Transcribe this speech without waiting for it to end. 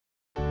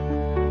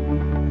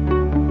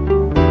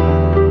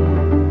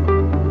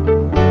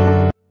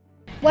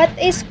What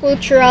is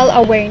cultural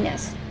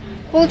awareness?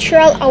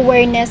 Cultural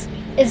awareness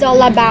is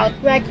all about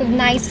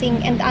recognizing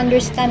and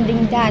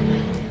understanding that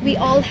we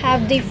all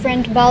have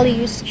different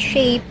values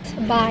shaped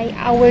by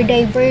our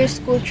diverse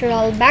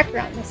cultural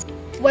backgrounds.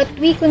 What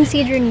we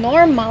consider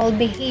normal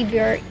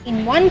behavior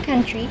in one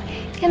country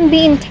can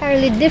be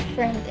entirely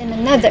different in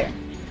another.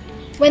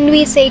 When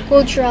we say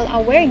cultural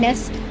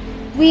awareness,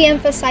 we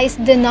emphasize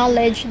the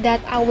knowledge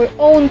that our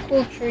own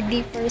culture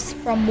differs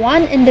from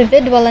one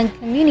individual and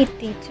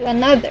community to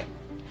another,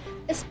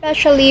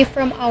 especially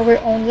from our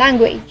own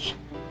language.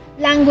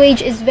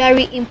 Language is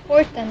very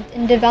important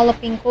in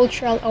developing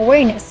cultural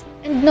awareness,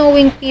 and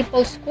knowing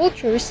people's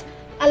cultures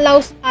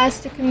allows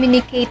us to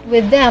communicate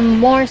with them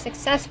more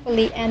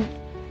successfully and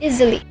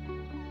easily.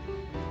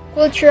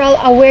 Cultural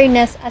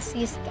awareness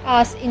assists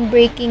us in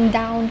breaking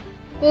down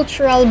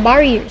cultural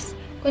barriers,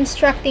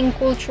 constructing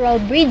cultural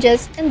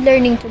bridges, and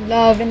learning to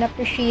love and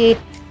appreciate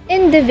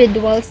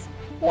individuals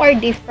who are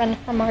different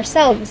from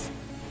ourselves.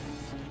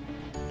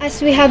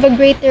 As we have a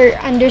greater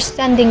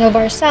understanding of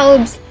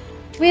ourselves,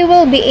 we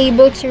will be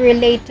able to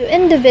relate to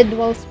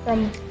individuals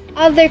from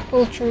other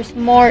cultures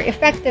more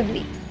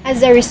effectively.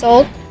 As a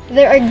result,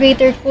 there are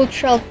greater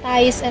cultural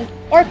ties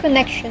or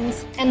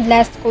connections and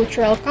less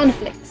cultural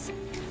conflicts.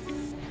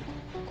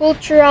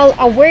 Cultural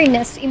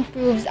awareness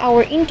improves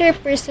our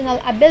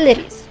interpersonal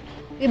abilities.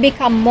 We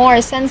become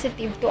more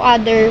sensitive to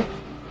other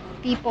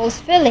people's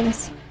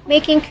feelings,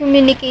 making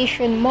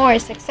communication more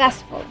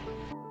successful.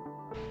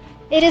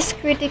 It is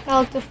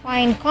critical to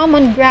find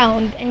common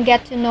ground and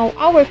get to know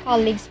our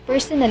colleagues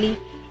personally.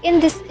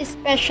 This is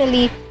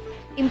especially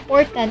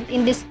important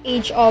in this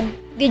age of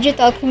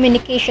digital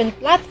communication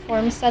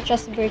platforms such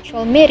as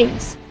virtual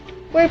meetings,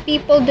 where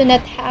people do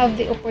not have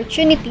the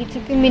opportunity to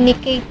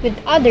communicate with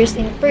others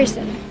in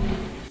person.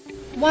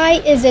 Why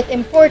is it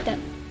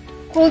important?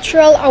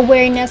 Cultural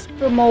awareness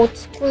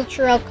promotes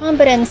cultural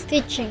competence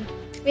teaching,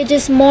 which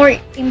is more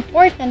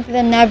important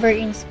than ever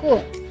in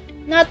school.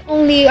 Not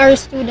only are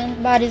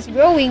student bodies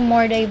growing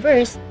more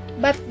diverse,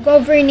 but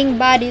governing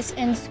bodies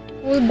and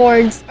school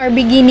boards are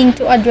beginning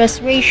to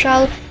address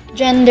racial,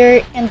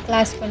 gender, and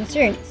class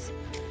concerns.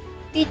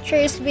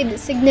 Teachers with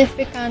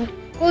significant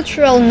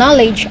cultural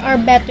knowledge are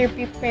better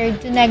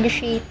prepared to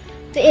negotiate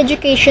the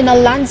educational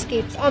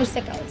landscape's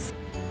obstacles.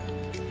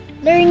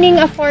 Learning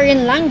a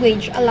foreign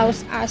language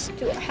allows us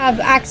to have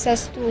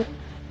access to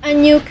a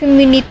new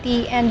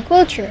community and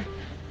culture.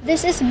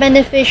 This is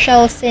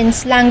beneficial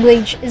since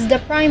language is the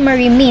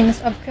primary means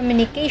of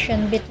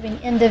communication between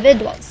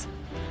individuals.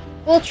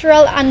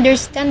 Cultural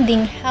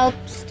understanding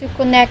helps to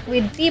connect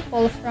with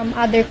people from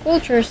other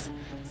cultures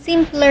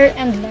simpler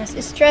and less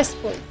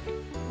stressful.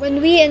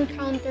 When we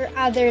encounter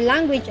other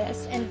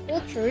languages and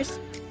cultures,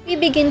 we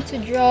begin to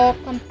draw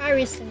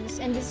comparisons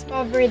and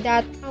discover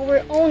that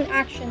our own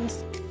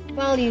actions,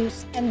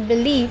 values, and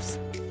beliefs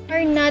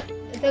are not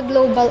the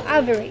global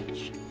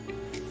average.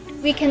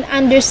 We can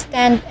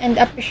understand and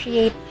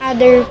appreciate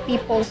other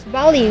people's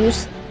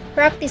values,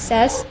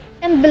 practices,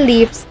 and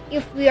beliefs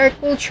if we are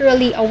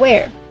culturally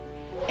aware,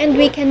 and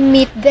we can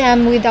meet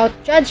them without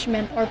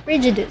judgment or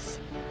prejudice.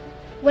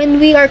 When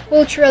we are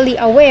culturally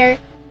aware,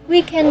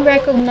 we can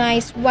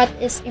recognize what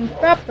is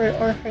improper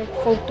or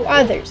hurtful to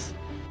others.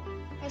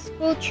 As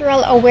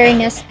cultural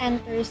awareness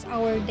enters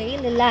our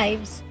daily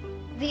lives,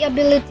 the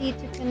ability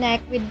to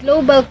connect with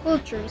global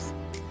cultures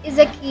is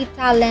a key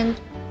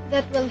talent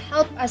that will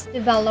help us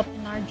develop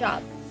in our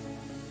job.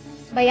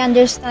 By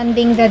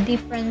understanding the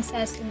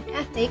differences in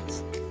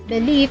ethics,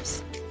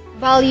 beliefs,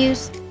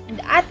 values, and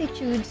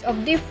attitudes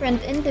of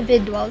different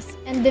individuals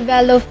and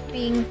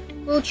developing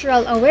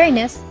cultural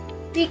awareness,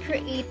 we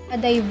create a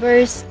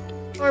diverse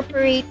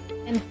corporate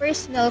and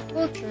personal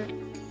culture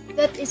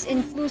that is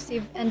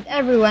inclusive and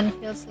everyone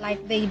feels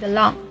like they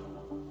belong.